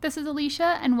This is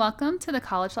Alicia, and welcome to the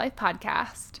College Life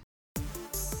Podcast.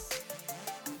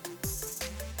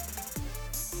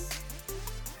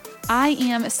 I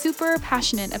am super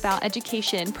passionate about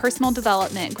education, personal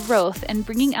development, growth, and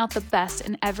bringing out the best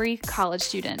in every college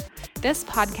student. This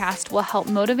podcast will help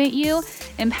motivate you,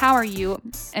 empower you,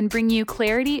 and bring you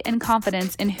clarity and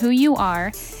confidence in who you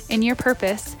are, in your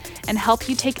purpose, and help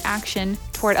you take action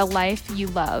toward a life you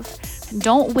love.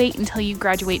 Don't wait until you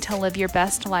graduate to live your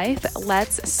best life.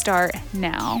 Let's start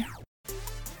now.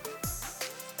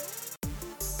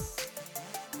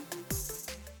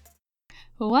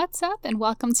 What's up, and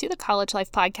welcome to the College Life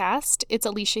Podcast. It's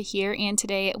Alicia here, and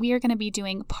today we are going to be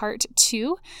doing part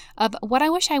 2 of what I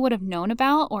wish I would have known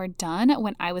about or done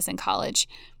when I was in college.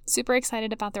 Super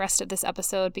excited about the rest of this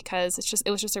episode because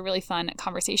it was just a really fun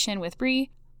conversation with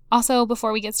Bree. Also,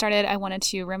 before we get started, I wanted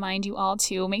to remind you all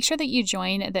to make sure that you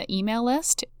join the email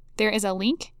list. There is a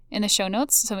link in the show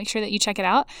notes, so make sure that you check it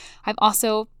out. I've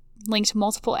also linked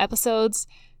multiple episodes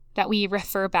that we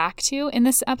refer back to in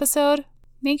this episode.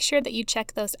 Make sure that you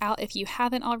check those out if you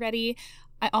haven't already.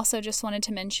 I also just wanted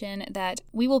to mention that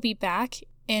we will be back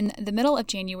in the middle of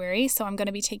January, so I'm going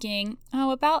to be taking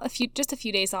just a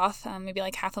few days off, maybe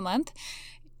like half a month,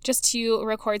 just to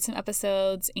record some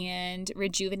episodes and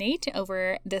rejuvenate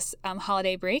over this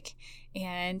holiday break.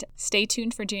 And stay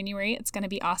tuned for January. It's going to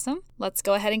be awesome. Let's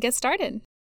go ahead and get started.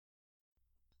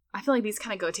 I feel like these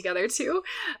kind of go together too,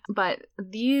 but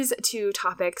these two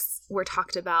topics were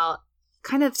talked about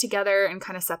kind of together and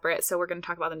kind of separate, so we're going to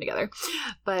talk about them together.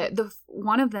 But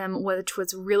one of them, which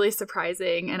was really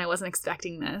surprising, and I wasn't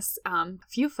expecting this, a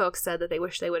few folks said that they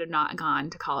wish they would have not gone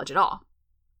to college at all.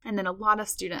 And then a lot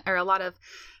of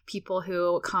people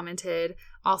who commented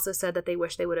also said that they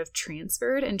wish they would have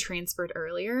transferred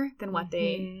earlier than what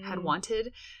they had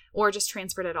wanted, or just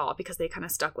transferred at all because they kind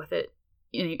of stuck with it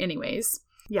anyways.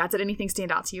 Yeah, did anything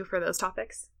stand out to you for those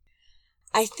topics?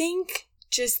 I think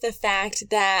just the fact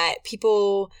that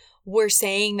people were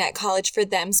saying that college for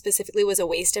them specifically was a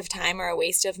waste of time or a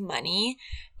waste of money.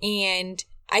 And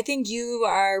I think you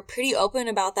are pretty open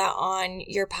about that on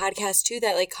your podcast too,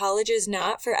 that like college is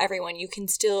not for everyone. You can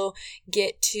still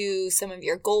get to some of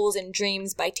your goals and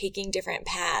dreams by taking different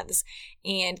paths.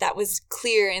 And that was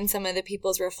clear in some of the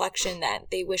people's reflection that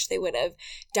they wish they would have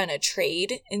done a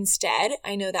trade instead.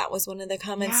 I know that was one of the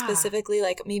comments specifically,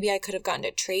 like maybe I could have gone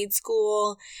to trade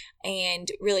school and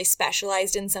really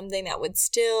specialized in something that would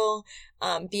still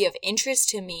be of interest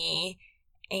to me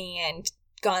and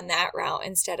gone that route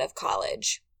instead of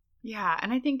college. Yeah,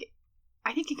 and I think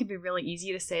it can be really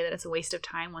easy to say that it's a waste of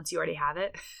time once you already have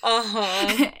it.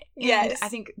 Yes. I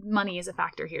think money is a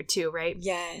factor here too, right?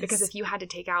 Yes. Because if you had to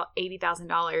take out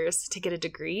 $80,000 to get a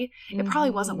degree, it probably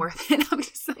wasn't worth it. I'm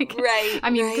just like, right. I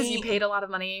mean, because you paid a lot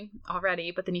of money already,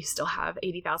 but then you still have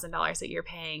 $80,000 that you're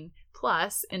paying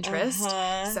plus interest.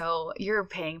 So you're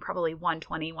paying probably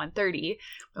 $120,000, $130,000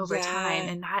 over time,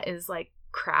 and that is like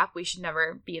crap. We should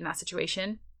never be in that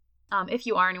situation. If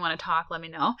you are and you want to talk, let me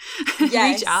know.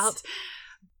 Yes. Reach out.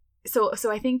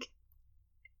 So I think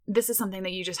this is something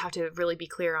that you just have to really be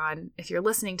clear on. If you're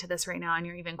listening to this right now and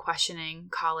you're even questioning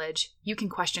college, you can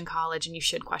question college and you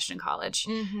should question college.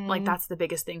 Like that's the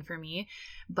biggest thing for me.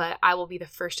 But I will be the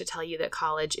first to tell you that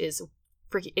college is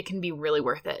it can be really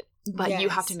worth it, but you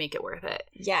have to make it worth it.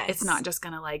 Yes. It's not just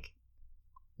going to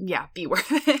be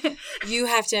worth it. You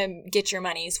have to get your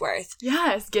money's worth.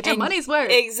 Yes, get your money's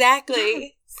worth.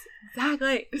 Exactly.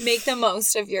 Exactly. Make the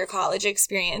most of your college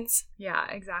experience. Yeah,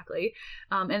 exactly.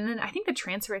 And then I think the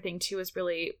transfer thing too was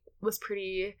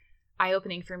pretty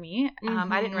eye-opening for me.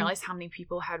 I didn't realize how many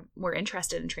people were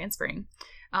interested in transferring.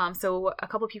 So a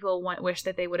couple of people wish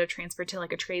that they would have transferred to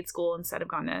like a trade school instead of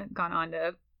gone on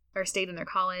to or stayed in their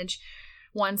college.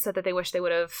 One said that they wish they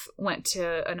would have went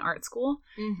to an art school,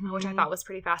 which I thought was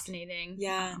pretty fascinating.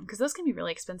 Yeah. Because those can be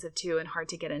really expensive too and hard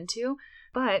to get into.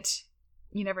 But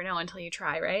you never know until you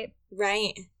try, right?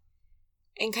 Right.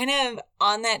 And kind of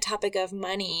on that topic of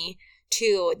money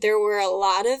too, there were a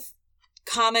lot of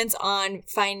comments on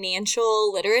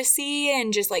financial literacy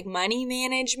and just like money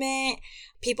management.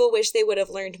 People wish they would have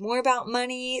learned more about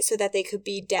money so that they could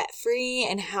be debt-free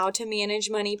and how to manage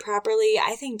money properly.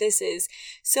 I think this is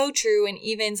so true, and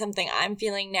even something I'm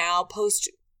feeling now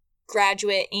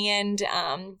postgraduate and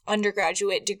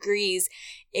undergraduate degrees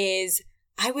is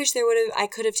I wish I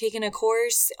could have taken a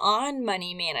course on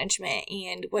money management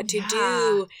and what to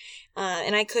do,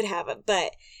 and I could have it,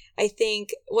 but I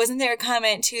think, wasn't there a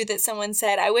comment too that someone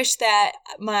said, I wish that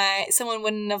someone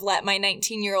wouldn't have let my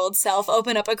 19-year-old self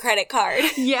open up a credit card.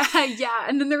 Yeah.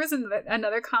 And then there was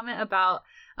another comment about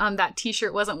that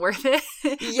t-shirt wasn't worth it.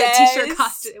 Yes. That t-shirt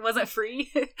cost, it wasn't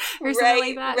free or something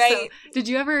like that. Right. So did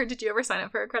you ever sign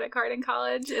up for a credit card in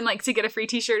college and like to get a free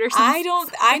t-shirt or something?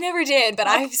 I never did, but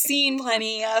I've seen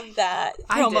plenty of that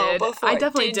promo before. I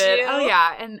definitely did. You? Oh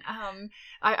yeah. And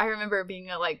I remember being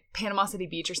at like Panama City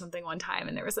Beach or something one time,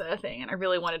 and there was a thing, and I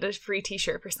really wanted a free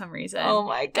t-shirt for some reason. Oh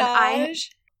my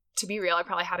gosh. To be real, I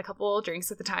probably had a couple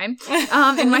drinks at the time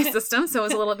in my system, so it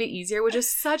was a little bit easier, which is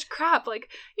such crap.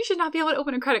 Like, you should not be able to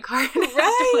open a credit card right.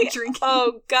 after, like, drinking.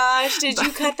 Oh, gosh. Did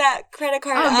you cut that credit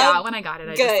card up? Yeah, when I got it,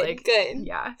 I just, like... Good.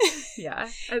 Yeah.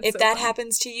 If so that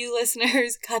happens to you,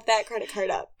 listeners, cut that credit card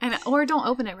up. Or don't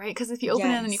open it, right? Because if you open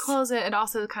it and then you close it, it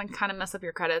also kind of mess up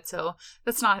your credit, so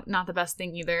that's not the best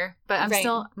thing either. But I'm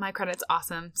still... My credit's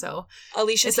awesome, so...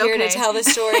 Alicia's here to tell the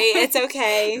story. It's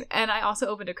okay. And I also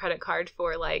opened a credit card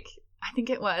for, like... I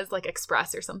think it was like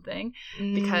Express or something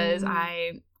because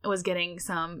I was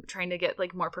trying to get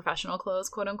like more professional clothes,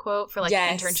 quote unquote, for like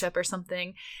an internship or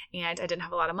something. And I didn't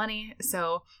have a lot of money.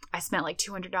 So I spent like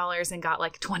 $200 and got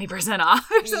like 20% off.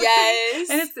 Yes.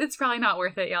 And it's probably not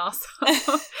worth it, y'all.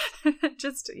 So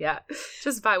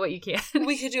just buy what you can.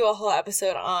 We could do a whole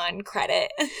episode on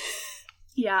credit.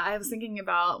 Yeah. I was thinking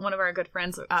about one of our good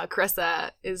friends, Carissa,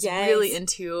 is really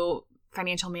into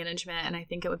financial management, and I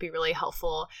think it would be really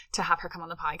helpful to have her come on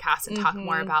the podcast and talk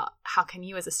more about how can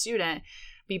you as a student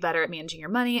be better at managing your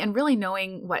money and really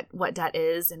knowing what debt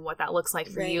is and what that looks like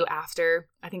for you after.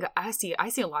 I think I see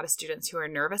a lot of students who are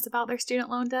nervous about their student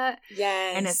loan debt.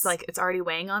 Yes. And it's like it's already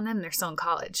weighing on them. They're still in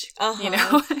college. You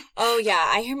know? Oh yeah.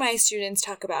 I hear my students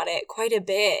talk about it quite a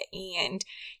bit, and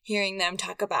hearing them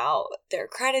talk about their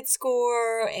credit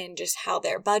score and just how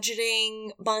they're budgeting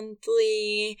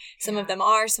monthly. Some of them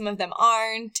are, some of them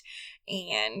aren't.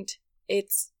 And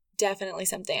it's definitely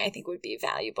something I think would be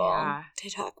valuable to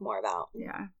talk more about.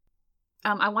 Yeah.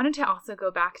 I wanted to also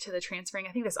go back to the transferring.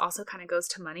 I think this also kind of goes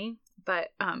to money, but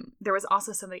there was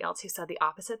also somebody else who said the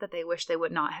opposite, that they wish they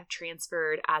would not have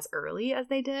transferred as early as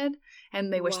they did,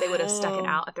 and they wish they would have stuck it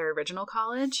out at their original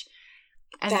college.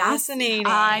 And fascinating.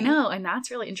 I know, and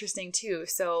that's really interesting too.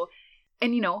 So,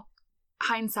 and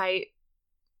hindsight,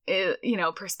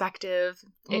 perspective,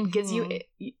 it gives you...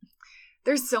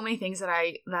 There's so many things that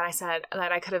I said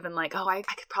that I could have been like, oh, I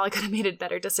could have made a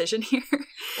better decision here.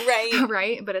 Right.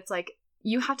 Right. But it's like,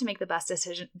 you have to make the best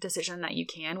decision that you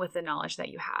can with the knowledge that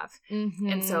you have.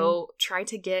 And so try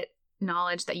to get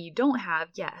knowledge that you don't have.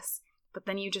 Yes. But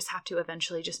then you just have to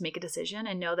eventually just make a decision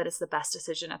and know that it's the best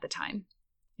decision at the time.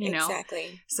 You know?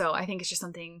 Exactly. So I think it's just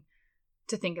something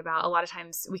to think about. A lot of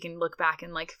times we can look back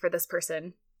and like, for this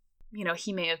person,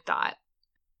 he may have thought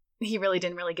he really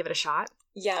didn't really give it a shot.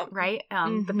 Yeah. Right.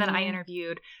 But then I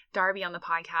interviewed Darby on the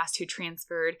podcast, who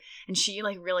transferred, and she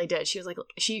like really did. She was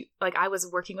like, I was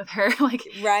working with her. Like,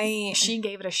 right. She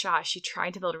gave it a shot. She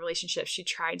tried to build a relationship. She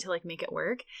tried to like make it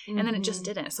work, and then it just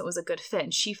didn't. So it was a good fit,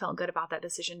 and she felt good about that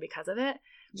decision because of it.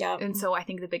 Yeah. And so I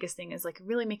think the biggest thing is like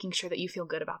really making sure that you feel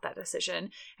good about that decision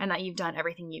and that you've done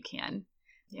everything you can.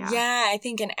 Yeah. Yeah. I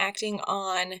think in acting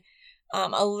on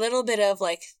a little bit of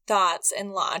like thoughts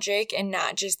and logic and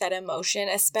not just that emotion,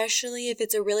 especially if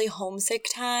it's a really homesick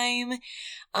time,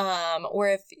 or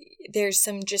if there's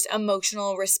some just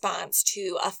emotional response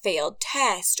to a failed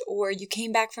test, or you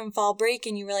came back from fall break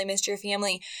and you really missed your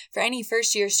family. For any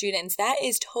first year students, that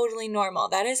is totally normal.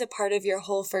 That is a part of your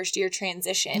whole first year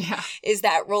transition, is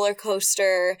that roller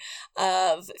coaster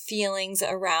of feelings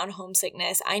around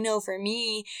homesickness. I know for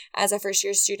me as a first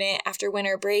year student, after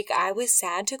winter break, I was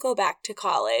sad to go back to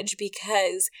college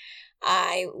because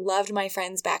I loved my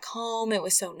friends back home. It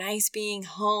was so nice being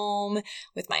home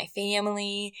with my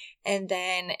family. And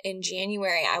then in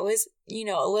January, I was,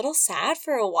 a little sad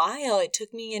for a while. It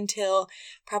took me until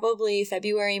probably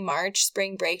February, March,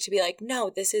 spring break to be like,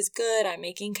 no, this is good. I'm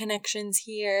making connections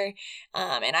here.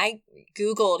 And I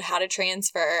Googled how to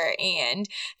transfer and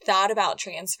thought about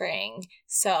transferring.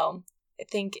 So I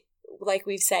think, like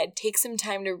we've said, take some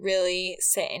time to really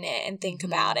sit in it and think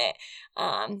about it.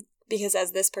 Because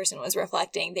as this person was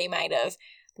reflecting, they might have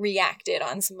reacted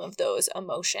on some of those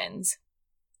emotions.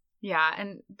 Yeah,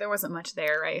 and there wasn't much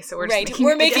there, right? So we're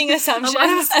making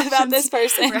assumptions about this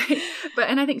person. Right.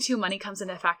 And I think too, money comes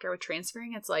into a factor with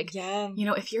transferring. It's like,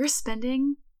 if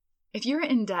you're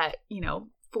in debt,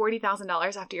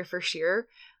 $40,000 after your first year,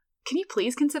 can you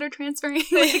please consider transferring?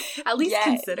 Like, at least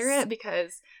consider it,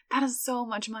 because that is so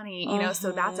much money,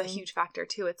 so that's a huge factor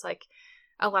too. It's like,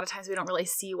 a lot of times we don't really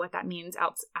see what that means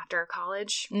after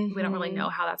college. We don't really know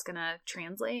how that's going to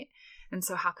translate. And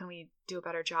so how can we do a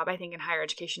better job? I think in higher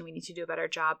education, we need to do a better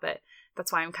job. But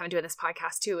that's why I'm kind of doing this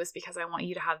podcast too, is because I want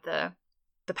you to have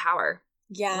the power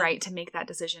right, to make that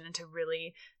decision and to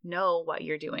really know what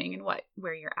you're doing and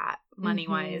where you're at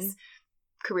money-wise,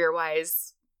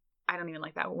 career-wise. I don't even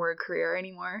like that word career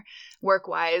anymore.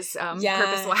 Work-wise,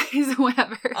 purpose-wise,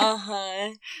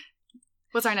 whatever.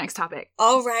 What's our next topic?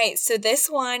 All right. So this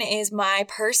one is my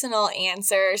personal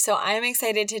answer. So I'm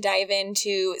excited to dive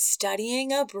into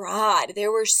studying abroad.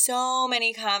 There were so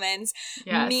many comments,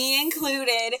 me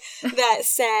included, that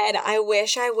said, I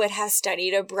wish I would have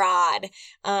studied abroad.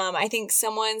 I think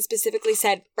someone specifically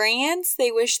said France.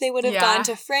 They wish they would have gone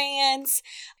to France.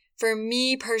 For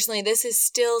me personally, this is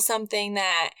still something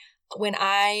that when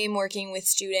I'm working with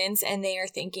students and they are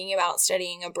thinking about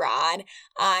studying abroad,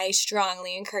 I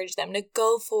strongly encourage them to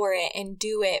go for it and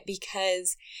do it,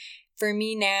 because for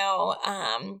me now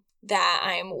that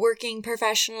I'm working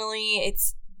professionally,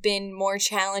 it's been more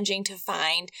challenging to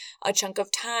find a chunk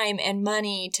of time and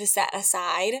money to set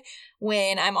aside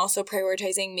when I'm also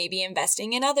prioritizing maybe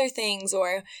investing in other things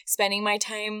or spending my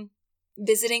time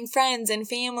visiting friends and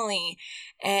family.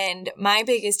 And my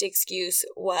biggest excuse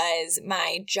was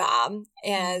my job.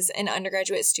 As an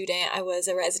undergraduate student, I was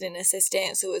a resident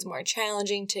assistant, so it was more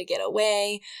challenging to get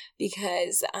away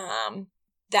because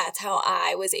that's how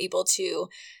I was able to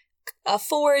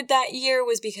afford that year,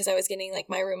 was because I was getting like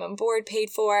my room and board paid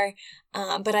for.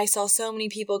 But I saw so many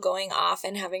people going off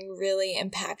and having really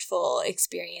impactful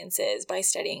experiences by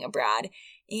studying abroad.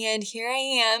 And here I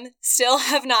am, still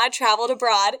have not traveled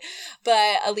abroad,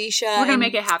 but Alicia, we're going to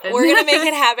make it happen. We're going to make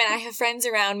it happen. I have friends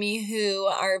around me who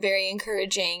are very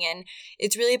encouraging, and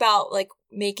it's really about like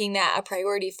making that a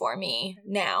priority for me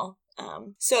now.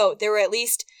 So there were at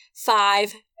least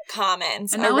 5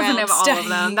 comments. And that wasn't all of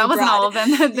them. That wasn't all of them.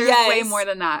 There's way more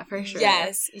than that, for sure.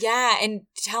 Yes. Yeah. And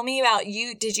tell me about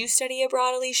you. Did you study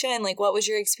abroad, Alicia? And like, what was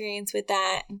your experience with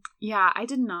that? Yeah, I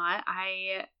did not.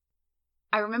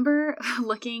 I remember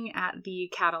looking at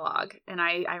the catalog, and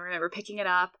I remember picking it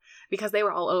up because they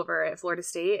were all over at Florida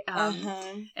State.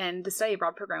 And the study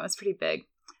abroad program was pretty big.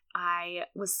 I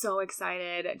was so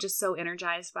excited, just so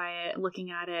energized by it,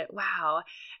 looking at it. Wow.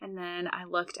 And then I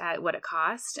looked at what it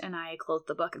cost, and I closed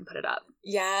the book and put it up.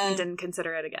 Yeah. And didn't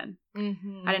consider it again.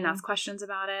 I didn't ask questions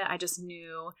about it. I just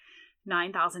knew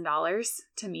 $9,000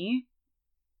 to me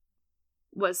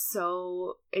was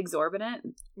so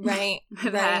exorbitant. Right.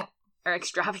 That or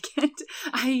extravagant.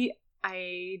 I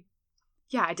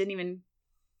didn't even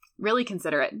really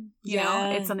consider it. You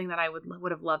know, it's something that I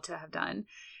would have loved to have done.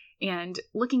 And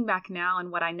looking back now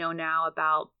and what I know now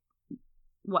about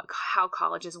how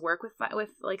colleges work with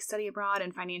like study abroad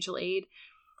and financial aid,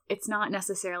 it's not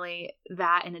necessarily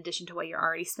that in addition to what you're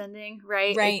already spending,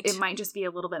 right? Right. It might just be a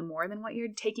little bit more than what you're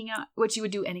taking out, what you would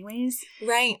do anyways.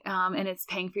 Right. And it's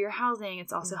paying for your housing.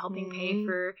 It's also helping pay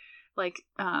for like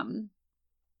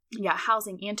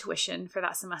housing and tuition for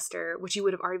that semester, which you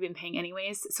would have already been paying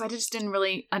anyways. So I just didn't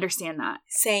really understand that.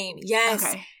 Same. Yes.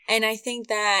 Okay. And I think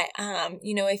that,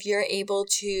 if you're able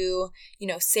to,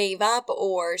 save up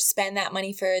or spend that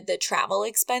money for the travel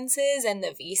expenses and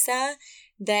the visa,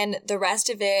 then the rest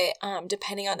of it,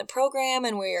 depending on the program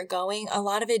and where you're going, a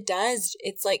lot of it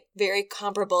it's like very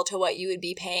comparable to what you would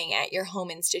be paying at your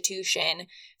home institution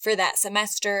for that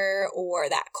semester or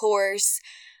that course.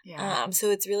 Yeah.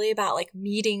 So it's really about like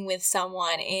meeting with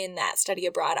someone in that study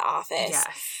abroad office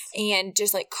and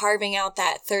just like carving out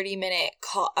that 30-minute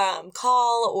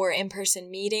call or in-person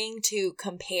meeting to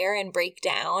compare and break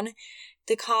down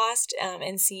the cost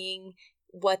and seeing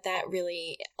what that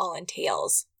really all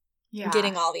entails. Yeah.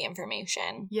 Getting all the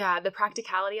information. Yeah. The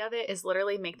practicality of it is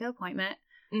literally make the appointment,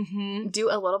 do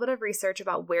a little bit of research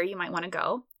about where you might want to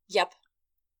go. Yep.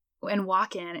 And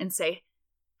walk in and say,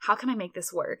 how can I make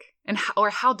this work? And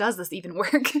how does this even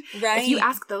work? Right. If you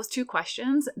ask those 2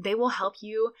 questions, they will help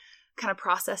you kind of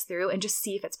process through and just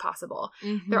see if it's possible.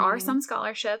 There are some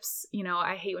scholarships.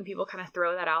 I hate when people kind of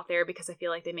throw that out there because I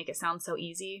feel like they make it sound so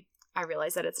easy. I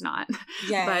realize that it's not.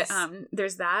 Yes. But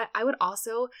there's that. I would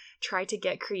also try to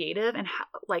get creative and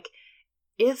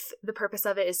if the purpose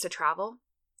of it is to travel,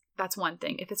 that's one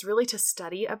thing. If it's really to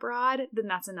study abroad, then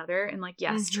that's another. And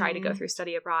try to go through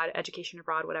study abroad, education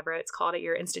abroad, whatever it's called at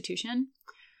your institution.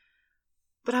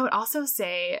 But I would also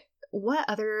say, what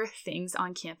other things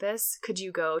on campus could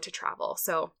you go to travel?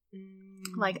 So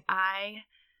I,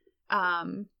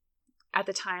 at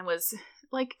the time was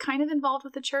kind of involved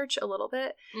with the church a little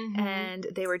bit, and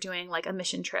they were doing a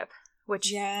mission trip,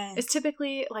 which is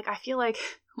typically I feel like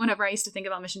whenever I used to think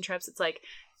about mission trips, it's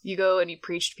you go and you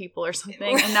preach to people or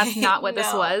something. And that's not what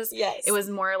this was. Yes. It was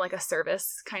more like a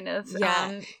service kind of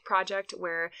project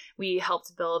where we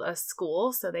helped build a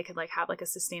school so they could like have like a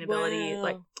sustainability,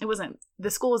 like it wasn't, the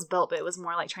school was built, but it was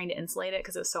more like trying to insulate it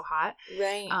because it was so hot.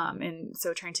 Right. And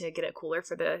so trying to get it cooler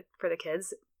for the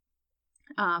kids.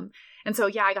 And so,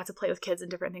 I got to play with kids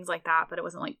and different things like that, but it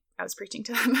wasn't like I was preaching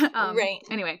to them. Right.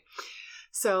 Anyway.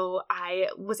 So I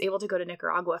was able to go to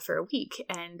Nicaragua for a week,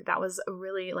 and that was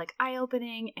really like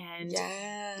eye-opening and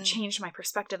changed my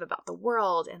perspective about the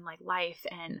world and like life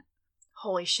and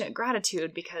holy shit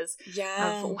gratitude because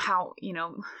of how,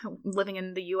 living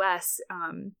in the US.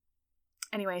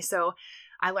 Anyway, so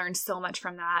I learned so much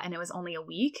from that, and it was only a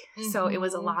week. So it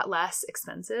was a lot less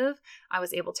expensive. I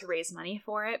was able to raise money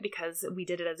for it because we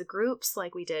did it as groups,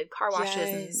 like we did car washes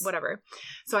and whatever.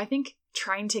 So I think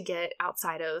trying to get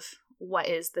outside of what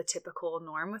is the typical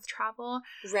norm with travel.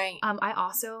 Right.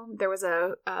 There was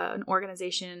an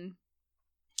organization,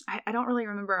 I don't really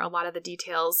remember a lot of the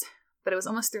details, but it was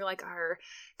almost through like our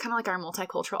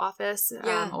multicultural office,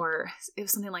 or it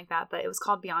was something like that, but it was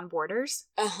called Beyond Borders.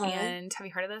 And have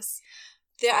you heard of this?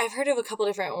 Yeah, I've heard of a couple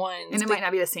different ones. And it might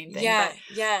not be the same thing. Yeah,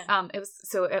 but, it was,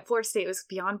 so at Florida State, it was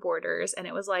Beyond Borders, and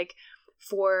it was like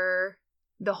for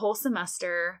the whole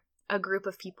semester, a group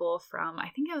of people from, I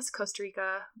think it was Costa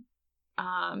Rica,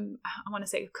 I want to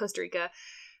say Costa Rica.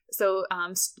 So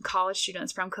college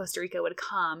students from Costa Rica would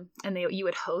come, and you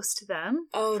would host them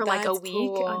for like a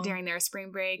week during their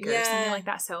spring break or something like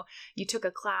that. So you took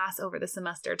a class over the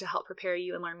semester to help prepare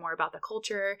you and learn more about the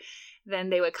culture.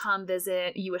 Then they would come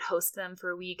visit. You would host them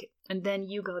for a week, and then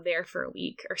you go there for a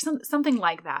week or something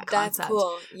like that concept. That's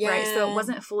cool. Yeah. Right. So it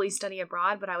wasn't fully study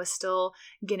abroad, but I was still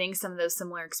getting some of those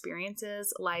similar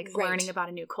experiences, like learning about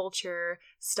a new culture,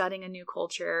 studying a new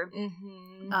culture,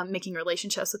 making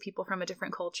relationships with people from a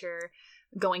different culture,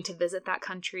 going to visit that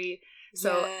country.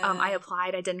 So I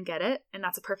applied. I didn't get it. And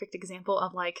that's a perfect example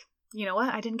of like, you know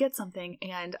what? I didn't get something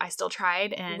and I still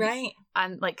tried. And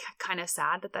I'm like kind of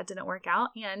sad that didn't work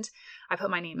out. And I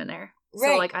put my name in there.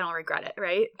 So like, I don't regret it.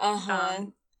 Right.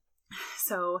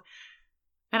 So,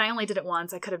 and I only did it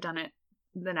once. I could have done it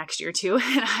the next year too.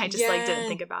 And I just like didn't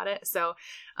think about it. So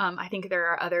I think there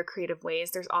are other creative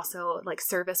ways. There's also like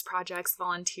service projects,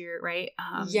 volunteer, right?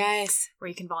 Where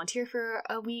you can volunteer for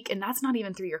a week. And that's not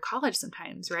even through your college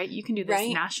sometimes, right? You can do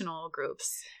this national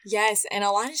groups. Yes. And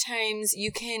a lot of times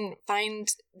you can find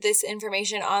this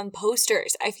information on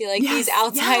posters. I feel like these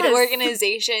outside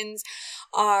organizations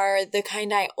are the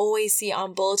kind I always see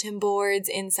on bulletin boards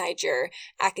inside your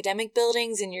academic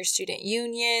buildings and your student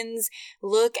unions.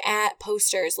 Look at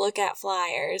posters, look at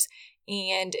flyers.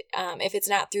 And if it's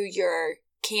not through your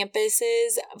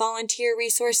campus's volunteer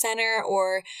resource center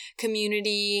or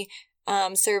community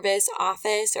service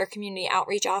office or community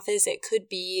outreach office, it could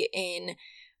be in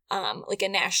like a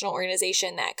national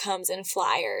organization that comes in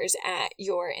flyers at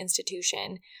your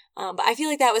institution. But I feel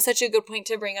like that was such a good point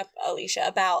to bring up, Alicia,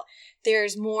 about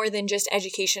there's more than just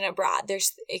education abroad.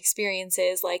 There's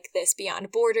experiences like this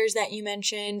Beyond Borders that you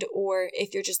mentioned, or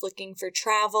if you're just looking for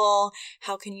travel,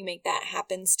 how can you make that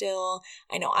happen still?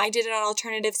 I know I did an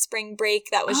alternative spring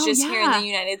break that was here in the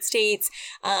United States,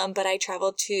 but I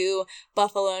traveled to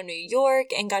Buffalo, New York,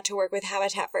 and got to work with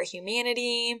Habitat for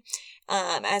Humanity,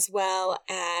 as well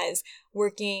as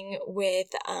working with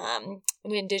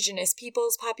Indigenous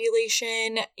peoples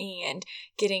population and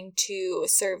getting to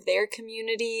serve their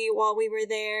community while we were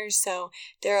there. So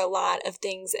there are a lot of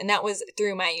things, and that was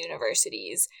through my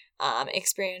university's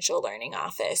experiential learning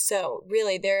office. So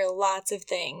really there are lots of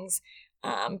things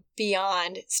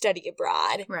beyond study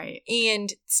abroad. Right.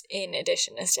 And in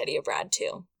addition to study abroad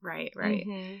too. Right.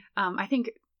 I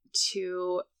think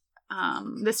too,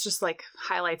 this just like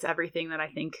highlights everything that I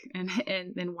think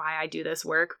and why I do this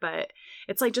work, but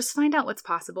it's like, just find out what's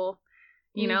possible,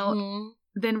 you know,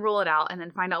 then roll it out and then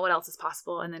find out what else is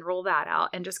possible and then roll that out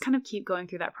and just kind of keep going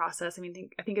through that process. I mean,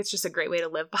 I think it's just a great way to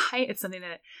live by. It's something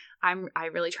that I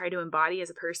really try to embody as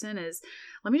a person is,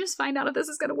 let me just find out if this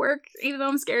is going to work, even though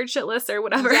I'm scared shitless or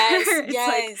whatever. It's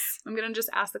like, I'm going to just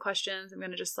ask the questions. I'm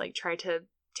going to just like try to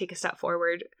take a step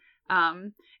forward.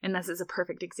 And this is a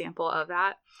perfect example of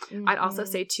that. I'd also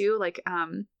say too, like,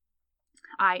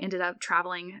 I ended up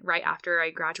traveling right after I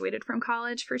graduated from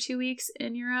college for 2 weeks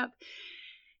in Europe.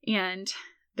 And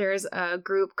there's a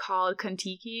group called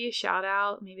Contiki, shout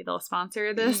out, maybe they'll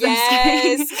sponsor this.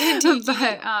 Yes,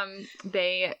 but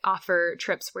they offer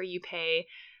trips where you pay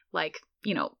like,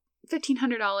 you know,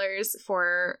 $1,500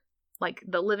 for like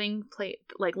the living,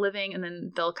 and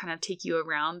then they'll kind of take you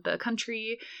around the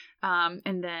country.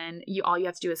 And then all you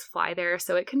have to do is fly there.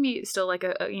 So it can be still like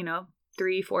a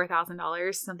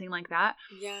 $3,000-$4,000, something like that.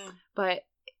 Yeah. But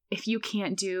if you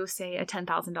can't do, say, a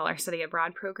 $10,000 study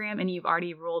abroad program and you've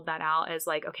already ruled that out as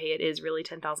like, okay, it is really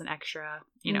 $10,000 extra,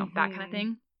 you know, that kind of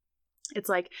thing. It's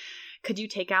like, could you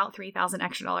take out $3,000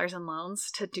 extra in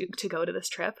loans to go to this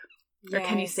trip? Or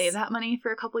can you save that money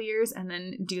for a couple years and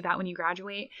then do that when you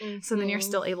graduate? So then you're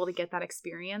still able to get that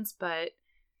experience, but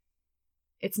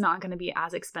it's not going to be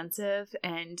as expensive.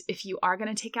 And if you are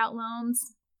going to take out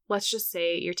loans, let's just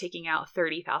say you're taking out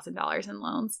 $30,000 in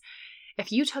loans.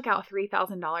 If you took out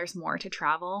 $3,000 more to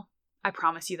travel, I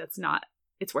promise you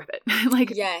it's worth it. Like,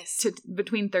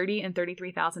 between $30,000 and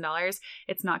 $33,000,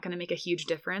 it's not going to make a huge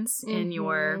difference in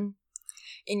your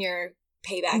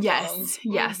payback loans.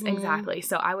 Yes, exactly.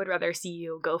 So I would rather see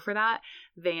you go for that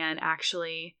than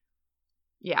actually,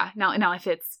 Now if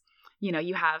it's, you know,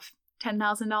 you have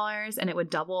 $10,000 and it would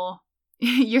double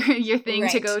your thing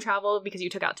to go travel because you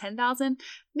took out $10,000,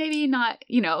 maybe not,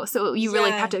 you know, so you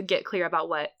really have to get clear about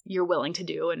what you're willing to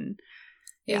do. And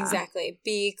exactly.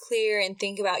 Be clear and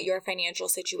think about your financial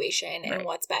situation and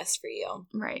what's best for you.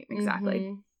 Right.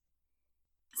 Exactly.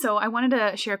 So I wanted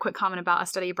to share a quick comment about a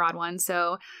study abroad one.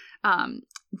 So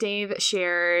Dave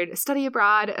shared study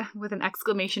abroad with an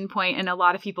exclamation point, and a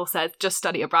lot of people said just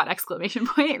study abroad exclamation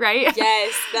point, right?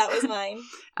 Yes, that was mine.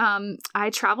 I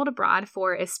traveled abroad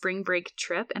for a spring break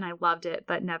trip and I loved it,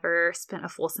 but never spent a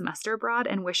full semester abroad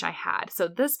and wish I had. So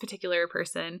this particular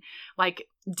person like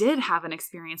did have an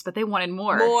experience, but they wanted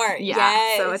more. So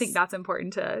I think that's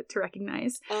important to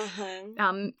recognize.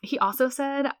 He also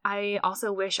said, I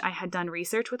also wish I had done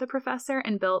research with a professor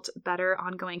and built better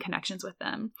ongoing connections with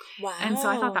them. Wow. And so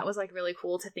I thought that was like really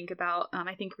cool to think about.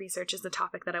 I think research is a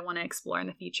topic that I want to explore in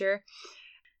the future.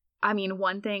 I mean,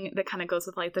 one thing that kind of goes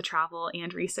with like the travel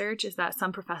and research is that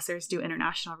some professors do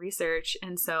international research.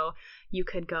 And so you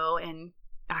could go and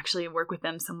actually work with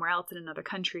them somewhere else in another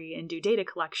country and do data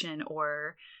collection,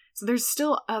 or so there's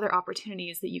still other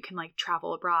opportunities that you can like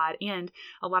travel abroad. And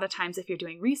a lot of times if you're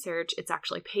doing research, it's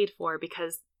actually paid for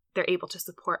because they're able to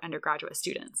support undergraduate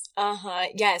students.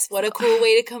 Yes. What a cool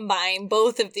way to combine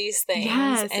both of these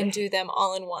things and do them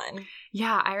all in one.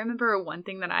 Yeah. I remember one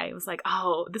thing that I was like,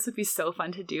 oh, this would be so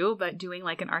fun to do, but doing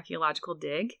like an archaeological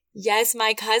dig. Yes,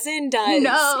 my cousin does.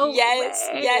 No Yes,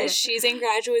 way. Yes. She's in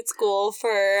graduate school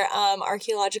for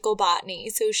archaeological botany.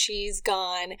 So she's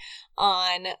gone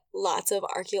on lots of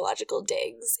archaeological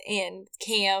digs and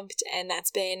camped, and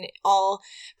that's been all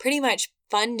pretty much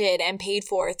funded and paid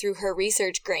for through her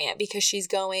research grant because she's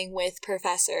going with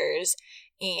professors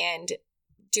and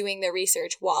doing the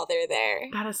research while they're there.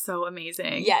 That is so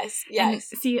amazing. Yes. And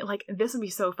see, like, this would be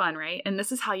so fun, right? And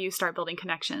this is how you start building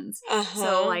connections.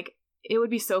 So, like, it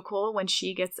would be so cool when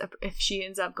she if she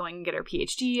ends up going and get her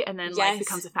PhD and then like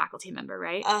becomes a faculty member,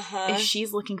 right? If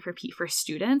she's looking for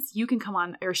students, you can come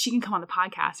on, or she can come on the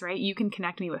podcast, right? You can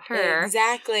connect me with her.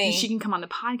 Exactly. And she can come on the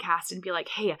podcast and be like,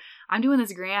 hey, I'm doing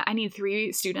this grant. I need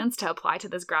 3 students to apply to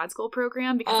this grad school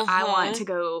program because I want to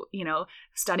go, you know,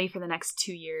 study for the next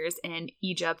 2 years in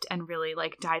Egypt and really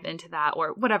like dive into that,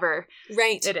 or whatever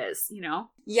it is, you know?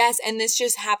 Yes. And this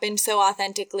just happened so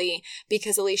authentically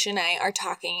because Alicia and I are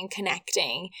talking and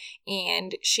connecting,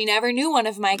 and she never knew one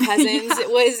of my cousins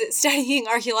was studying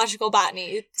archaeological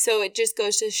botany. So it just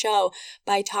goes to show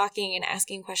by talking and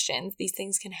asking questions, these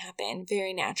things can happen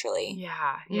very naturally.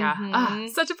 Yeah.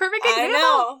 Such a perfect example. I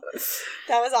know.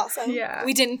 That was awesome. Yeah.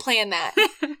 We didn't plan that.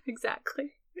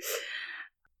 Exactly.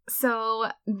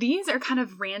 So these are kind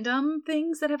of random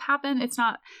things that have happened. It's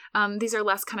not, these are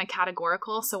less kind of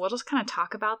categorical. So we'll just kind of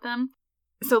talk about them.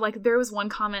 So like there was one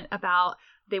comment about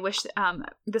they wish,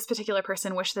 this particular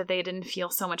person wished that they didn't feel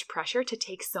so much pressure to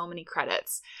take so many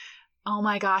credits. Oh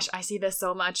my gosh, I see this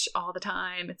so much all the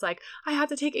time. It's like, I have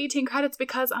to take 18 credits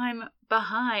because I'm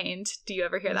behind. Do you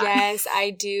ever hear that? Yes, I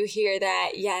do hear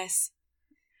that. Yes.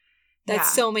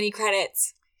 That's so many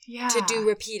credits. To do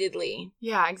repeatedly.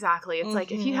 Yeah, exactly. It's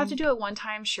like, if you have to do it one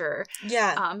time, sure.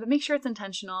 Yeah. But make sure it's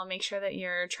intentional. Make sure that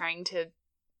you're trying to,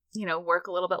 you know, work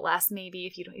a little bit less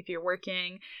maybe if you're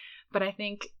working. But I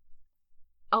think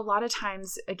a lot of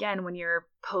times, again, when you're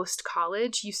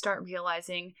post-college, you start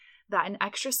realizing that an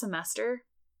extra semester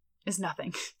is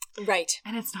nothing. Right.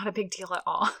 And it's not a big deal at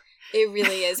all. It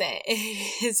really isn't.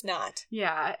 It is not.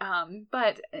 Yeah.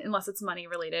 But unless it's money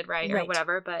related, right? Or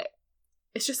whatever. But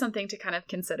it's just something to kind of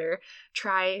consider.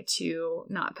 Try to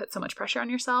not put so much pressure on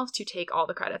yourself to take all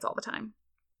the credits all the time.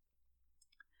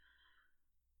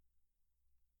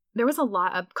 There was a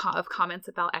lot of comments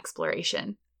about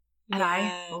exploration. And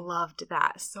I loved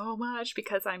that so much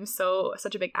because I'm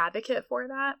such a big advocate for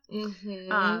that.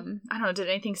 I don't know. Did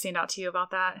anything stand out to you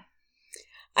about that?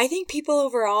 I think people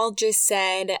overall just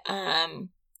said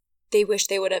they wish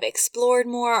they would have explored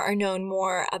more or known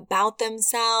more about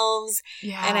themselves.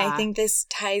 Yeah. And I think this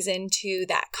ties into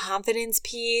that confidence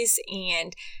piece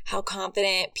and how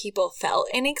confident people felt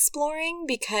in exploring,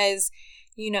 because,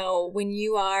 you know, when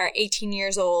you are 18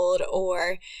 years old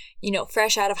or, you know,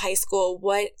 fresh out of high school,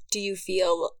 what do you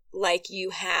feel like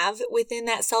you have within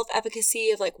that self-efficacy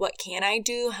of like, what can I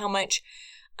do? How much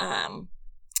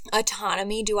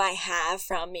autonomy do I have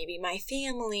from maybe my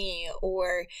family,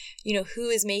 or, you know, who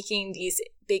is making these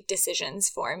big decisions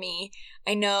for me?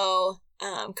 I know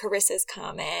Carissa's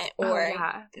comment, or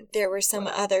there were some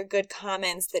other good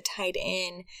comments that tied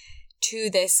in to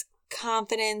this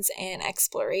confidence and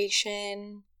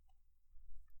exploration.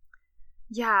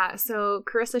 Yeah, so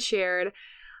Carissa shared,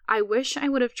 I wish I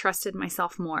would have trusted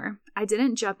myself more. I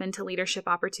didn't jump into leadership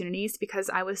opportunities because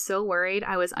I was so worried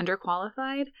I was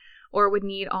underqualified or would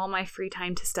need all my free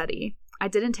time to study. I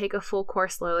didn't take a full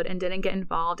course load and didn't get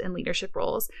involved in leadership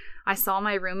roles. I saw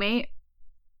my roommate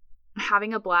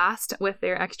having a blast with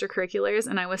their extracurriculars,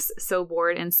 and I was so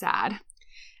bored and sad.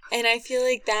 And I feel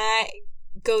like that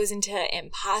goes into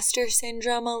imposter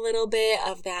syndrome a little bit,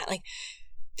 of that, like,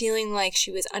 feeling like she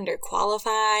was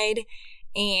underqualified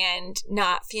and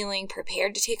not feeling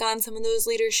prepared to take on some of those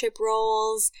leadership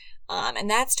roles. And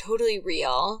that's totally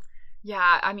real.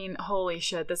 Yeah, I mean, holy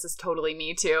shit, this is totally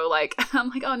me too. Like, I'm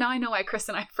like, oh, now I know why Chris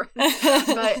and I are friends.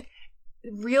 But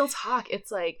real talk,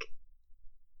 it's like,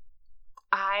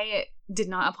 I did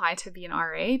not apply to be an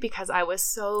RA because I was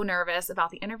so nervous about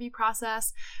the interview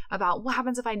process, about what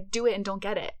happens if I do it and don't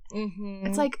get it. Mm-hmm.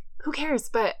 It's like, who cares?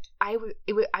 But I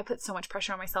put so much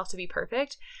pressure on myself to be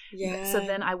perfect. Yeah. So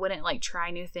then I wouldn't like try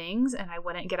new things, and I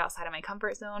wouldn't get outside of my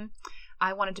comfort zone.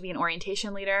 I wanted to be an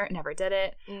orientation leader, never did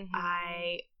it. Mm-hmm.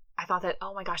 I thought that,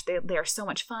 oh my gosh, they are so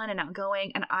much fun and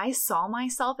outgoing. And I saw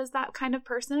myself as that kind of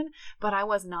person, but I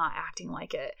was not acting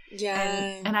like it.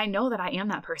 Yeah. And I know that I am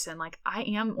that person. Like, I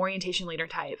am orientation leader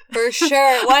type. For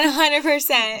sure.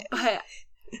 100%. But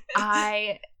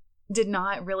I did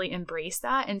not really embrace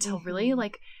that until really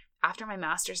like after my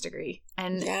master's degree.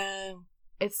 And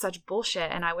it's such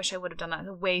bullshit. And I wish I would have done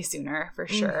that way sooner, for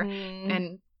sure. Mm-hmm.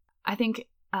 And I think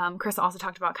Chris also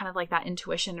talked about kind of like that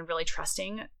intuition and really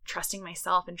trusting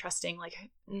myself and trusting like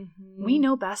we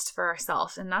know best for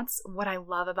ourselves. And that's what I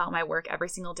love about my work every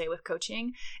single day with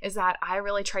coaching, is that I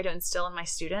really try to instill in my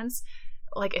students,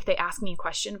 like if they ask me a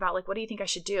question about like, what do you think I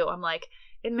should do? I'm like,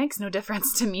 it makes no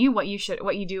difference to me what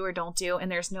you do or don't do.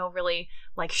 And there's no really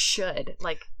like should,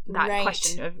 like that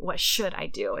question of what should I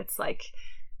do? It's like,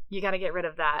 you got to get rid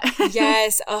of that.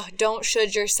 Yes. Oh, don't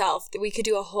should yourself. We could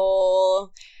do a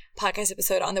whole podcast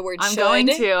episode on the word should. I'm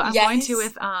going to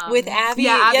with Abby.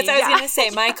 Yeah, Abby. Yes, I was going to say,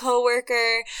 my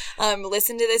coworker,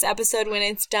 listen to this episode when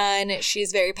it's done.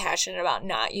 She's very passionate about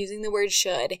not using the word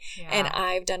should. Yeah. And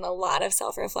I've done a lot of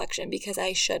self-reflection because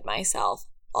I should myself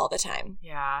all the time.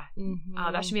 Yeah. Mm-hmm.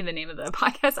 Oh, that should be the name of the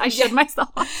podcast. I should myself.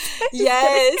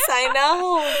 Yes, I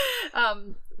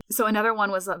know. So another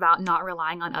one was about not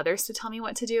relying on others to tell me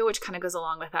what to do, which kind of goes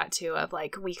along with that too, of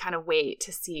like, we kind of wait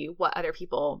to see what other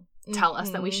people tell us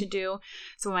that we should do.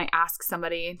 So when I ask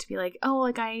somebody to be like, oh,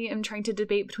 like I am trying to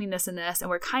debate between this and this, and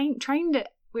we're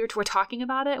we're talking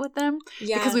about it with them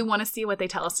because we want to see what they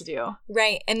tell us to do.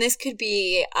 Right. And this could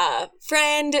be a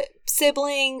friend,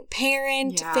 sibling,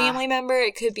 parent, family member.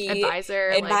 It could be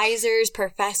advisors,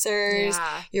 professors,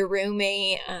 your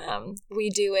roommate. We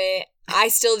do it. I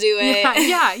still do it.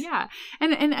 Yeah.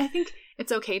 And I think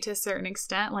it's okay to a certain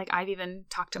extent. Like, I've even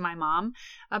talked to my mom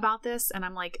about this, and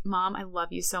I'm like, Mom, I love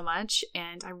you so much,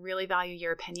 and I really value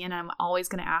your opinion. I'm always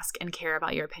going to ask and care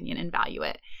about your opinion and value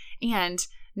it. And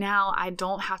now I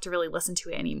don't have to really listen to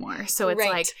it anymore. So it's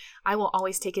like, I will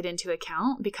always take it into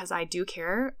account because I do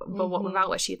care about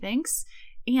what she thinks.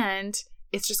 And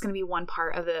it's just going to be one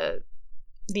part of the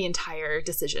entire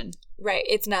decision. Right.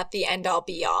 It's not the end all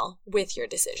be all with your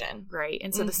decision. Right.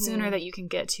 And so the sooner that you can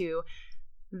get to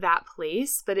that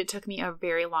place, but it took me a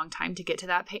very long time to get to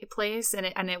that place, and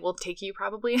it will take you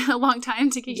probably a long time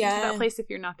to get you to that place if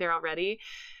you're not there already.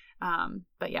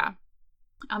 But yeah.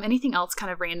 Anything else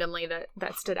kind of randomly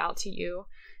that stood out to you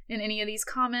in any of these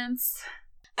comments?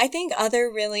 I think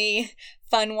other really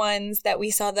fun ones that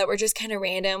we saw that were just kind of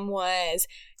random was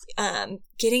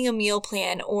getting a meal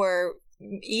plan or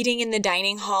eating in the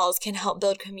dining halls can help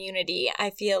build community.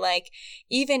 I feel like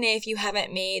even if you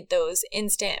haven't made those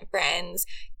instant friends,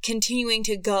 continuing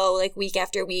to go like week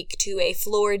after week to a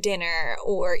floor dinner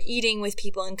or eating with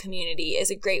people in community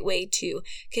is a great way to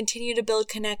continue to build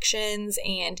connections.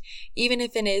 And even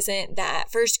if it isn't that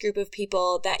first group of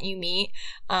people that you meet,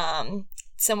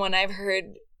 someone I've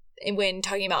heard when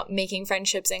talking about making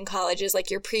friendships in college is like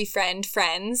your pre-friend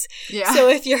friends. Yeah. So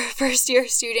if you're a first year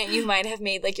student, you might have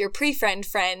made like your pre-friend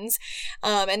friends.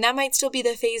 And that might still be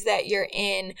the phase that you're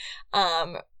in.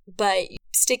 But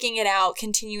sticking it out,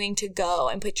 continuing to go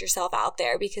and put yourself out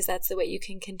there, because that's the way you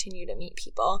can continue to meet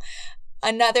people.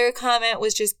 Another comment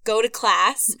was just go to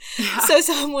class. Yeah. So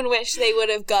someone wished they would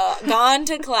have gone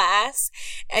to class.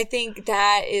 I think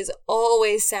that is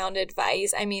always sound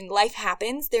advice. I mean, life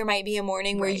happens. There might be a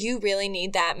morning where you really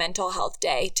need that mental health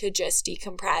day to just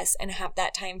decompress and have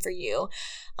that time for you.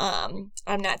 I'm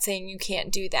not saying you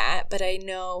can't do that, but I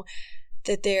know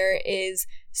that there is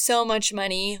so much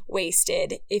money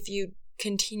wasted if you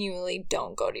continually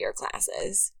don't go to your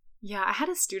classes. Yeah, I had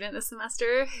a student this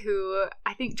semester who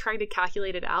I think tried to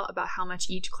calculate it out about how much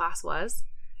each class was.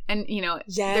 And, you know,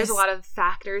 there's a lot of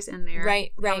factors in there.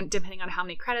 Right. Depending on how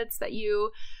many credits that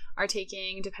you are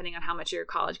taking, depending on how much your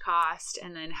college cost,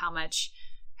 and then how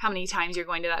many times you're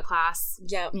going to that class,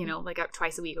 you know, like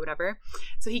twice a week or whatever.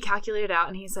 So he calculated out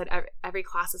and he said every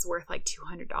class is worth like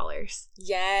 $200.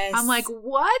 Yes. I'm like,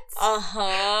 what?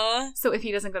 Uh-huh. So if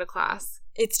he doesn't go to class,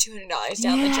 it's $200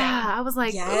 down the drain. Yeah, I was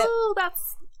like, oh,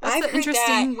 that's an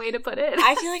interesting way to put it.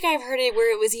 I feel like I've heard it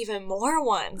where it was even more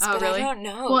once, but really? I don't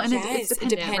know. Well, and it's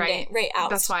dependent, right?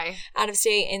 That's why. Out of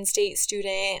state, in-state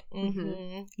student,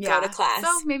 go to class.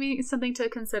 So maybe something to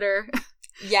consider.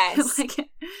 Yes. Like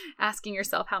asking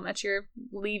yourself how much you're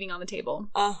leaving on the table.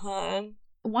 Uh-huh.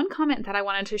 One comment that I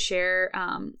wanted to share,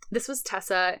 this was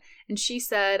Tessa, and she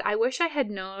said, I wish I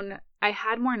had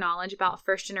more knowledge about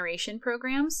first generation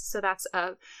programs. So that's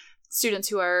students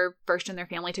who are first in their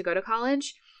family to go to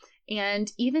college.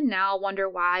 And even now wonder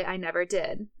why I never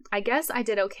did. I guess I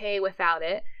did okay without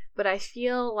it, but I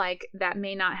feel like that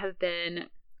may not have been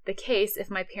the case if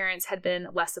my parents had been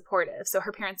less supportive. So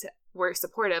her parents were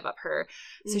supportive of her,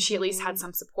 so she at least had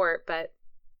some support. But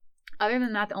other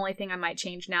than that, the only thing I might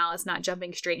change now is not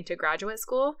jumping straight into graduate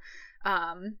school.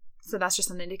 So that's just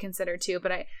something to consider too.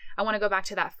 But I want to go back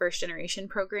to that first generation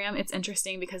program. It's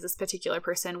interesting because this particular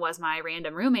person was my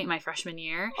random roommate my freshman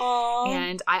year. Aww.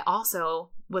 And I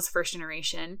also was first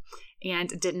generation and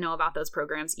didn't know about those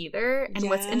programs either. And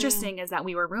what's interesting is that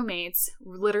we were roommates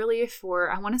literally for,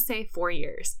 I want to say 4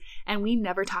 years. And we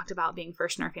never talked about being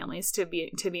first in our families to be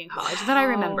in college that I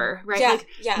remember, right?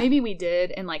 Yeah, maybe we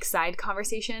did in like side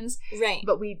conversations. Right.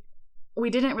 But we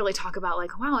didn't really talk about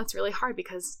like, wow, it's really hard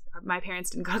because my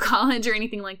parents didn't go to college or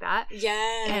anything like that.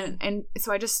 Yeah. And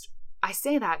so I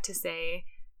say that to say,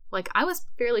 like, I was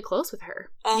fairly close with her,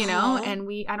 you know, and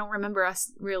I don't remember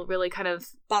us really kind of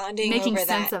bonding, making over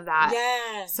sense that. of that.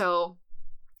 Yeah. So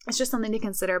it's just something to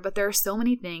consider, but there are so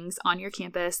many things on your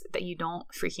campus that you don't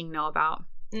freaking know about.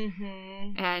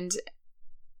 Mm-hmm. And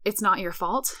it's not your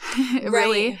fault,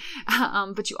 really.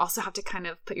 Right. But you also have to kind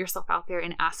of put yourself out there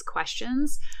and ask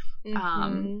questions.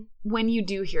 When you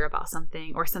do hear about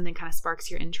something or something kind of sparks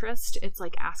your interest, it's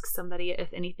like ask somebody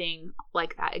if anything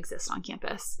like that exists on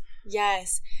campus.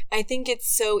 Yes. I think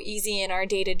it's so easy in our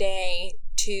day-to-day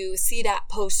to see that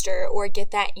poster or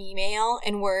get that email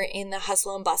and we're in the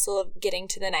hustle and bustle of getting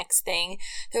to the next thing.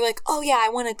 They're like, oh yeah, I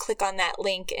want to click on that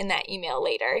link in that email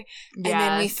later. And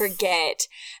then we forget.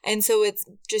 And so it's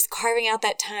just carving out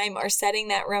that time or setting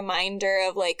that reminder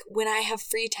of like, when I have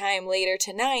free time later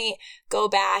tonight, go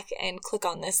back and click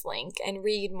on this link and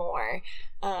read more.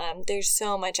 There's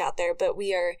so much out there, but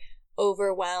we are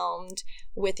overwhelmed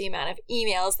with the amount of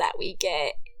emails that we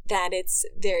get that it's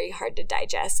very hard to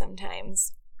digest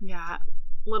sometimes. Yeah.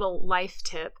 Little life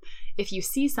tip. If you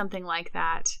see something like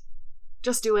that,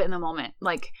 just do it in the moment.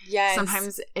 Like,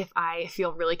 sometimes if I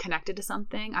feel really connected to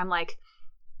something, I'm like,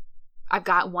 I've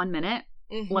got 1 minute.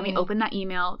 Mm-hmm. Let me open that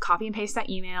email, copy and paste that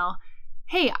email.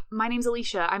 Hey, my name's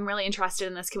Alicia. I'm really interested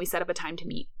in this. Can we set up a time to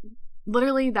meet?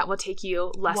 Literally, that will take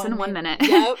you less than 1 minute.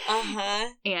 Yep.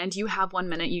 And you have 1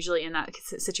 minute usually in that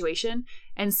situation,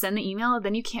 and send the email.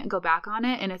 Then you can't go back on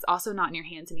it, and it's also not in your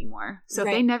hands anymore. So if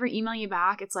they never email you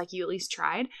back, it's like you at least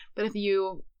tried. But if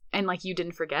you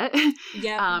didn't forget,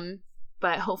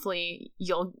 but hopefully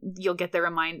you'll get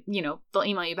the they'll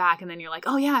email you back, and then you're like,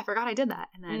 oh yeah, I forgot I did that,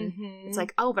 and then it's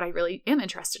like, oh, but I really am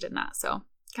interested in that. So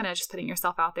kind of just putting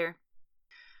yourself out there.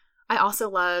 I also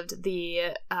loved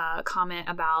the comment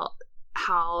about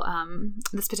how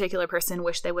this particular person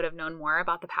wished they would have known more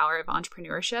about the power of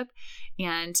entrepreneurship.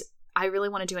 And I really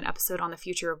want to do an episode on the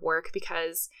future of work,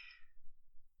 because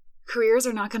careers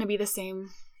are not going to be the same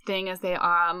thing as they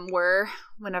were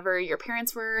whenever your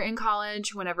parents were in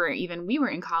college, whenever even we were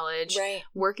in college. Right.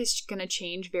 Work is going to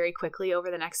change very quickly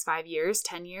over the next 5 years,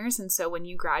 10 years. And so when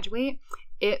you graduate,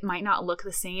 it might not look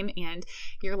the same, and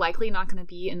you're likely not going to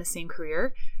be in the same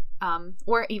career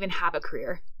or even have a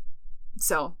career.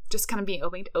 So just kind of being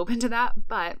open to that.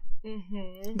 But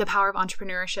the power of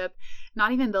entrepreneurship,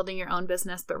 not even building your own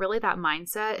business, but really that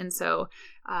mindset. And so,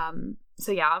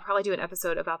 yeah, I'll probably do an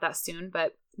episode about that soon,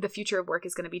 but the future of work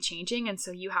is going to be changing. And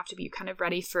so you have to be kind of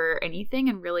ready for anything.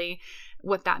 And really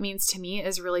what that means to me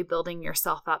is really building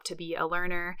yourself up to be a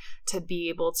learner, to be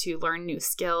able to learn new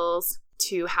skills,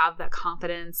 to have that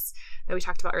confidence that we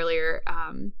talked about earlier.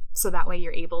 So that way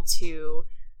you're able to,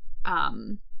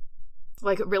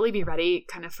 like really be ready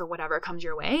kind of for whatever comes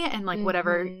your way, and like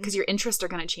whatever, because your interests are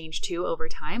going to change too over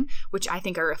time, which I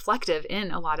think are reflective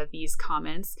in a lot of these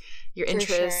comments. Your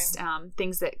interests,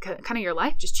 things that kind of your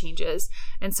life just changes.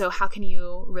 And so how can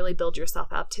you really build yourself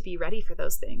up to be ready for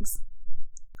those things?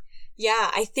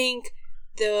 Yeah, I think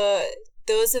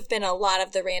those have been a lot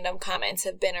of the random comments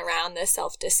have been around the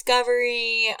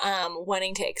self-discovery,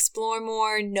 wanting to explore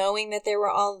more, knowing that there were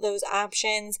all of those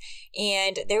options.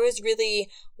 And there was really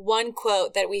one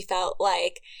quote that we felt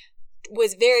like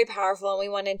was very powerful, and we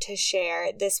wanted to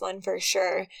share this one for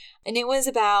sure. And it was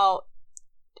about,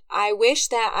 I wish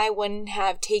that I wouldn't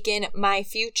have taken my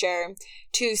future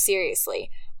too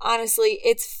seriously. Honestly,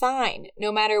 it's fine.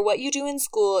 No matter what you do in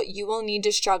school, you will need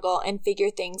to struggle and figure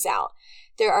things out.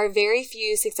 There are very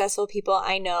few successful people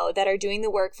I know that are doing the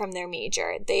work from their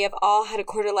major. They have all had a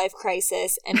quarter-life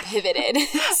crisis and pivoted.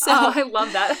 So, I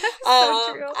love that.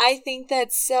 So true. I think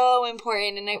that's so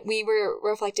important. And we were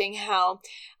reflecting how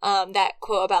that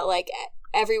quote about like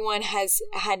everyone has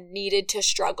had needed to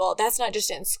struggle. That's not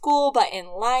just in school, but in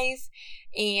life.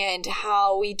 And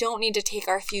how we don't need to take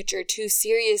our future too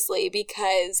seriously,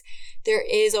 because there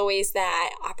is always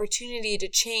that opportunity to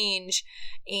change.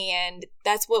 And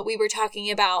that's what we were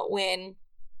talking about when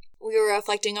we were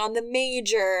reflecting on the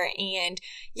major. And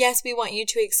yes, we want you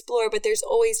to explore, but there's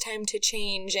always time to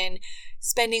change. And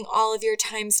spending all of your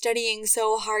time studying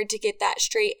so hard to get that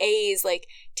straight A's, like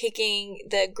taking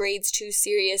the grades too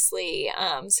seriously.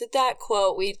 So that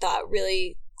quote we thought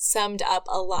really summed up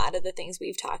a lot of the things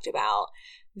we've talked about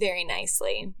very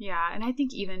nicely. Yeah. And I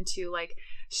think even to like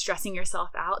stressing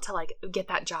yourself out to like get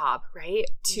that job, right?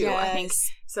 Too. Yes. I think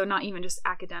so, not even just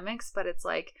academics, but it's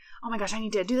like, oh my gosh, I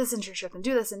need to do this internship and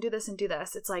do this and do this and do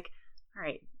this. It's like, all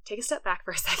right, take a step back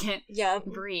for a second. Yeah.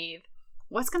 Breathe.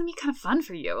 What's going to be kind of fun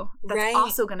for you? That's right.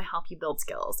 also going to help you build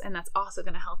skills, and that's also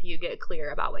going to help you get clear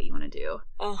about what you want to do.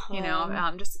 You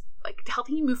know, just like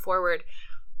helping you move forward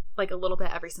like a little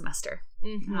bit every semester.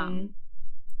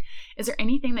 Is there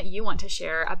anything that you want to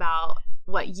share about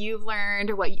what you've learned,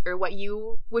 or what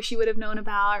you wish you would have known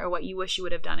about, or what you wish you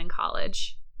would have done in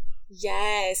college?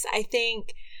 Yes, I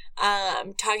think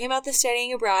talking about the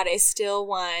studying abroad is still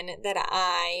one that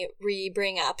I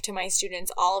bring up to my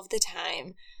students all of the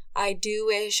time. I do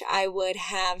wish I would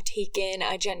have taken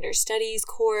a gender studies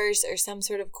course or some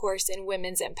sort of course in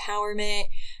women's empowerment,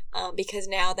 because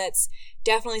now that's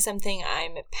definitely something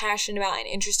I'm passionate about and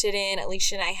interested in.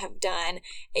 Alicia and I have done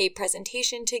a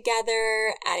presentation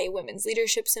together at a women's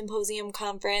leadership symposium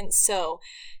conference, so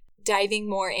diving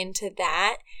more into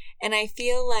that. And I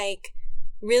feel like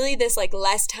really this like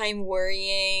less time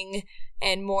worrying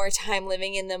and more time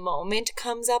living in the moment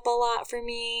comes up a lot for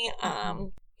me.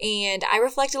 And I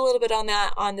reflect a little bit on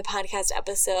that on the podcast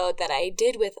episode that I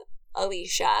did with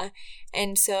Alicia.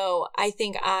 And so I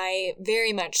think I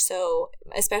very much so,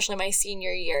 especially my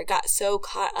senior year, got so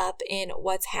caught up in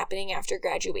what's happening after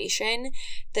graduation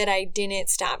that I didn't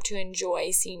stop to enjoy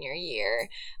senior year,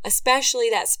 especially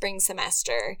that spring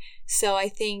semester. So I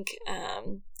think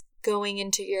going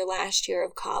into your last year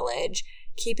of college,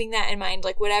 keeping that in mind,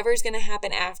 like whatever's going to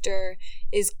happen after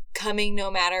is coming no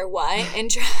matter what,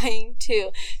 and trying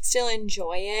to still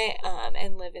enjoy it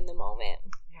and live in the moment.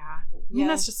 I mean,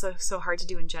 that's just so hard to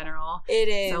do in general. It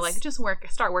is. So like just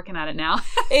start working at it now.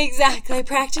 Exactly.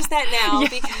 Practice that now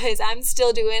because I'm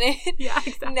still doing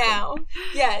it now.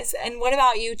 Yes. And what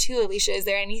about you too, Alicia? Is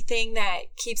there anything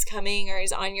that keeps coming or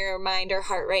is on your mind or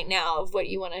heart right now of what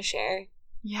you want to share?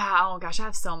 Yeah. Oh gosh, I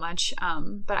have so much.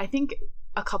 But I think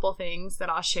a couple things that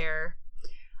I'll share.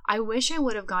 I wish I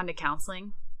would have gone to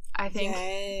counseling. I think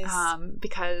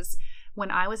because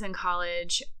when I was in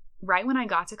college, right when I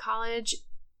got to college,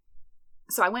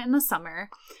 so I went in the summer,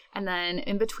 and then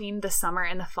in between the summer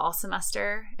and the fall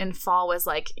semester, and fall was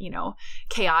like,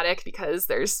 chaotic because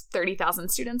there's 30,000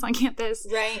 students on campus.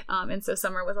 Right. And so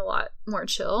summer was a lot more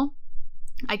chill.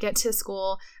 I get to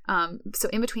school. So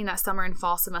in between that summer and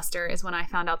fall semester is when I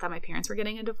found out that my parents were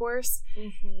getting a divorce.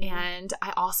 And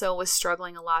I also was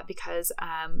struggling a lot because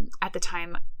at the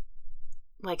time,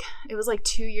 like it was like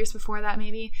 2 years before that,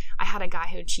 maybe, I had a guy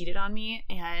who cheated on me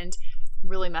and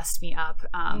really messed me up.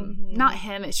 Not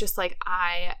him. It's just like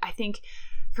I think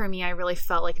for me, I really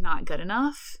felt like not good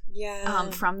enough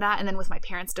from that. And then with my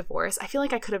parents' divorce, I feel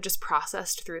like I could have just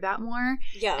processed through that more.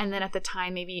 Yeah. And then at the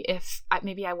time, maybe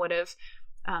I would have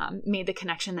made the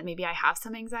connection that maybe I have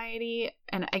some anxiety.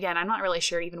 And again, I'm not really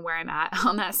sure even where I'm at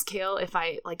on that scale, if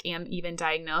I like am even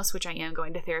diagnosed, which I am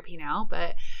going to therapy now.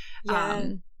 But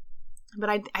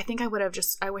I think I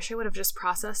wish I would have just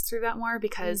processed through that more,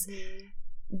 because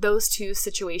those two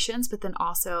situations, but then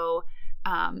also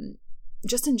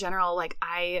just in general, like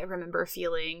I remember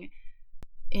feeling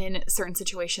in certain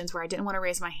situations where I didn't want to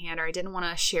raise my hand or I didn't want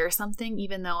to share something,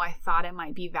 even though I thought it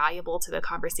might be valuable to the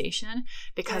conversation,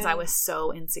 because I was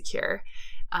so insecure.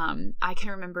 I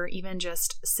can remember even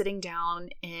just sitting down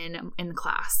in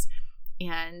class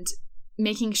and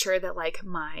making sure that like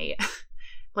my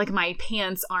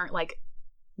pants aren't like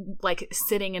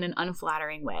sitting in an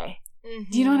unflattering way.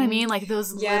 Do you know what I mean? Like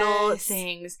those little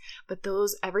things, but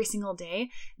those every single day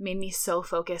made me so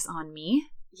focus on me.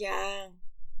 Yeah.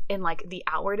 And like the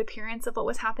outward appearance of what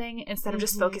was happening, instead of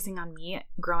just focusing on me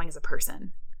growing as a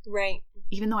person. Right.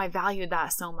 Even though I valued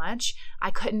that so much, I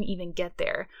couldn't even get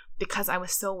there because I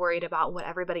was so worried about what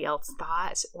everybody else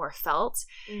thought or felt.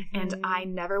 And I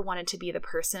never wanted to be the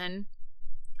person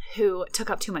who took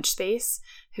up too much space,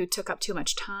 who took up too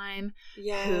much time,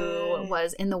 who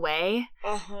was in the way,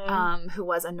 who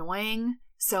was annoying.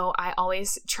 So I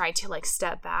always tried to like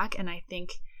step back. And I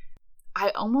think I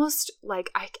almost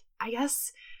like, I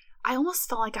guess I almost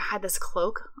felt like I had this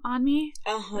cloak on me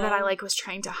that I like was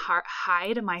trying to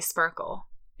hide my sparkle,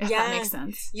 if that makes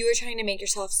sense. You were trying to make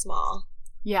yourself small.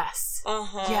 Yes.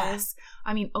 Yes.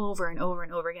 I mean, over and over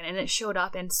and over again. And it showed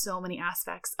up in so many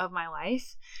aspects of my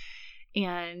life.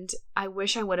 And I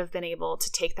wish I would have been able to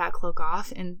take that cloak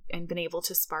off and been able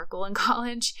to sparkle in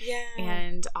college. Yeah.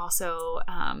 And also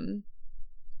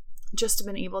just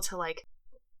been able to like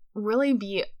really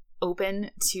be open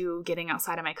to getting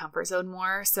outside of my comfort zone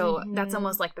more. So that's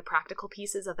almost like the practical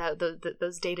pieces of that,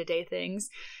 those day-to-day things.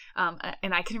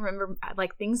 And I can remember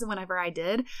like things whenever I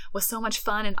did was so much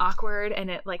fun and awkward. And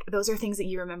it like, those are things that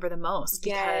you remember the most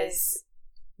because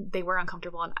they were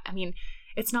uncomfortable. And I mean,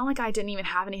 it's not like I didn't even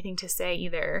have anything to say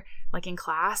either. Like in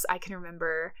class, I can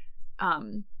remember,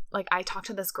 like I talked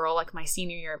to this girl like my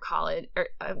senior year of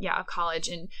college,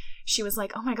 and she was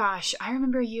like, "Oh my gosh, I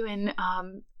remember you in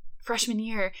freshman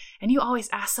year, and you always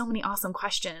ask so many awesome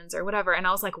questions or whatever." And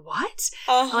I was like, "What?"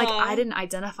 Like I didn't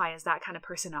identify as that kind of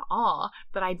person at all,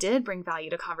 but I did bring value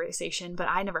to conversation. But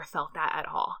I never felt that at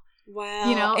all. Wow.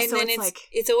 You know, and so then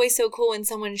it's always so cool when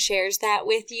someone shares that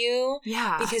with you.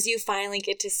 Yeah. Because you finally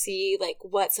get to see like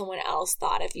what someone else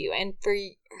thought of you. And for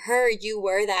her, you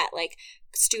were that like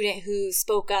student who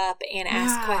spoke up and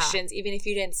asked questions, even if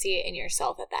you didn't see it in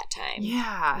yourself at that time.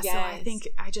 Yeah. Yes. So I think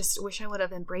I just wish I would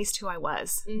have embraced who I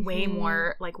was way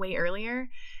more, like way earlier.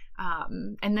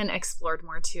 And then explored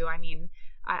more too. I mean,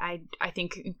 I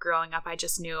think growing up, I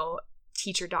just knew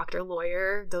teacher, doctor,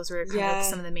 lawyer. Those were kind of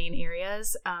some of the main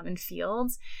areas and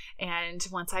fields. And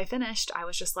once I finished, I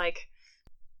was just like,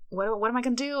 what am I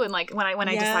going to do? And like when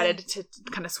I decided to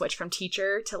kind of switch from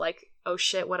teacher to like, oh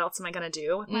shit, what else am I going to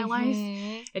do with my life?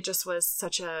 It just was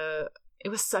such a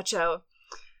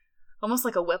almost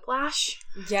like a whiplash.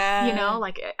 Yeah. You know,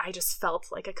 like I just felt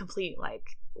like a complete like,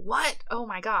 what? Oh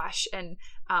my gosh. And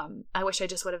I wish I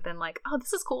just would have been like, oh,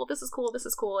 this is cool,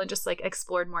 and just like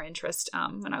explored more interest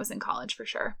when I was in college for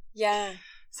sure. Yeah.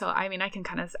 So I mean, I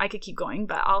could keep going,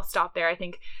 but I'll stop there. I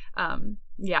think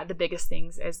the biggest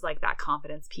things is like that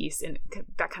confidence piece, and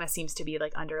that kind of seems to be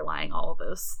like underlying all of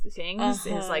those things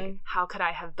is like, how could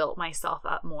I have built myself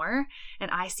up more? And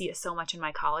I see it so much in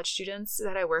my college students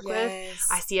that I work with.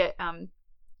 I see it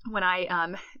when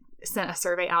I sent a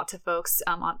survey out to folks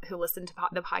who listened to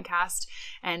the podcast,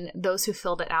 and those who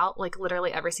filled it out, like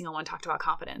literally every single one talked about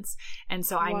confidence. And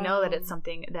so I know that it's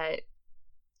something that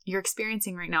you're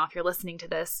experiencing right now if you're listening to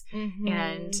this.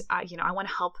 And I want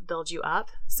to help build you up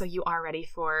so you are ready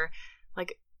for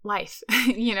like life,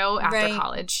 after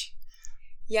college.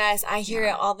 Yes, I hear it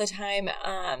all the time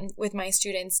with my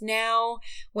students now.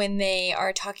 When they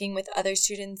are talking with other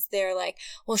students, they're like,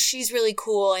 well, she's really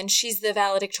cool and she's the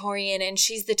valedictorian and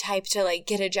she's the type to like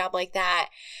get a job like that.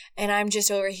 And I'm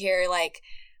just over here like,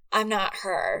 I'm not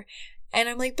her. And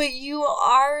I'm like, but you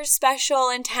are special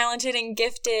and talented and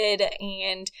gifted,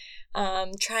 and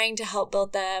trying to help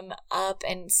build them up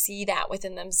and see that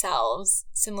within themselves,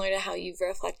 similar to how you've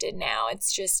reflected now.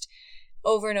 It's just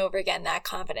over and over again, that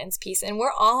confidence piece. And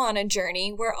we're all on a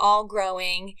journey. We're all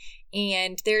growing,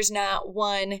 and there's not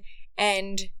one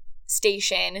end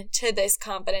station to this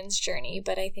confidence journey,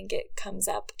 but I think it comes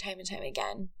up time and time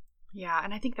again. Yeah.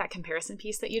 And I think that comparison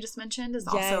piece that you just mentioned is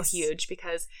also Yes. huge,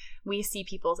 because we see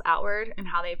people's outward and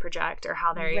how they project or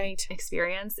how they Right.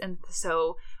 experience. And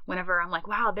so whenever I'm like,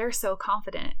 wow, they're so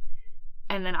confident,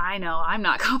 and then I know I'm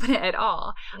not confident at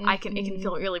all, it can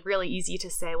feel really, really easy to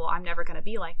say, well, I'm never going to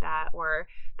be like that, or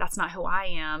that's not who I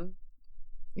am,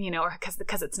 or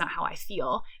because it's not how I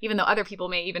feel, even though other people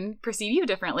may even perceive you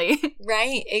differently.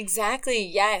 Right, exactly.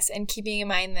 Yes. And keeping in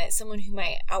mind that someone who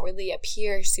might outwardly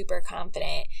appear super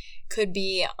confident could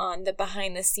be on the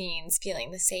behind the scenes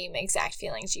feeling the same exact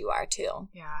feelings you are too.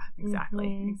 Yeah,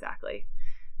 exactly. Exactly.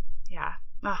 Yeah.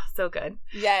 Oh, so good.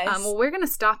 Yes. Well, we're going to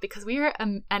stop because we are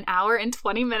an hour and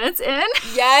 20 minutes in.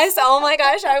 Yes. Oh my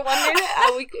gosh. I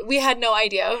wondered. We had no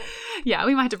idea. Yeah,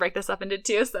 we might have to break this up into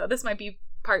 2. So this might be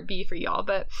part B for y'all.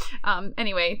 But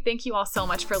anyway, thank you all so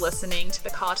much for listening to the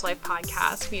College Life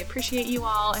Podcast. We appreciate you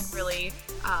all, and really,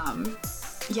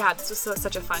 this was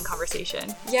such a fun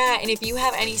conversation. Yeah, and if you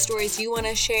have any stories you want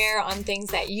to share on things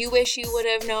that you wish you would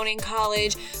have known in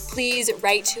college, please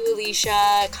write to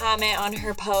Alicia, comment on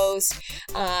her post,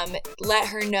 let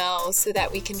her know so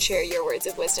that we can share your words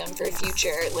of wisdom for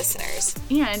future listeners.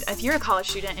 And if you're a college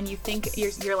student and you think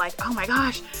you're like, oh my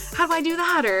gosh, how do I do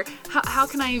that? Or how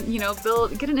can I,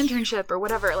 get an internship or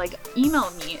whatever, like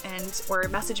email me or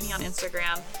message me on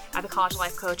Instagram at The College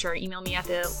Life Coach, or email me at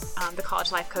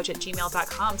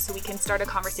thecollegelifecoach@gmail.com so we can start a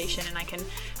conversation and I can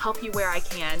help you where I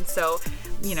can. So,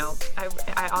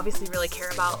 I obviously really care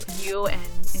about you and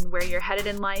where you're headed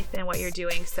in life and what you're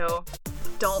doing. So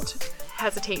don't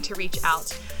hesitate to reach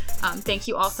out. Thank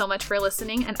you all so much for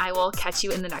listening, and I will catch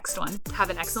you in the next one. Have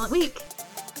an excellent week.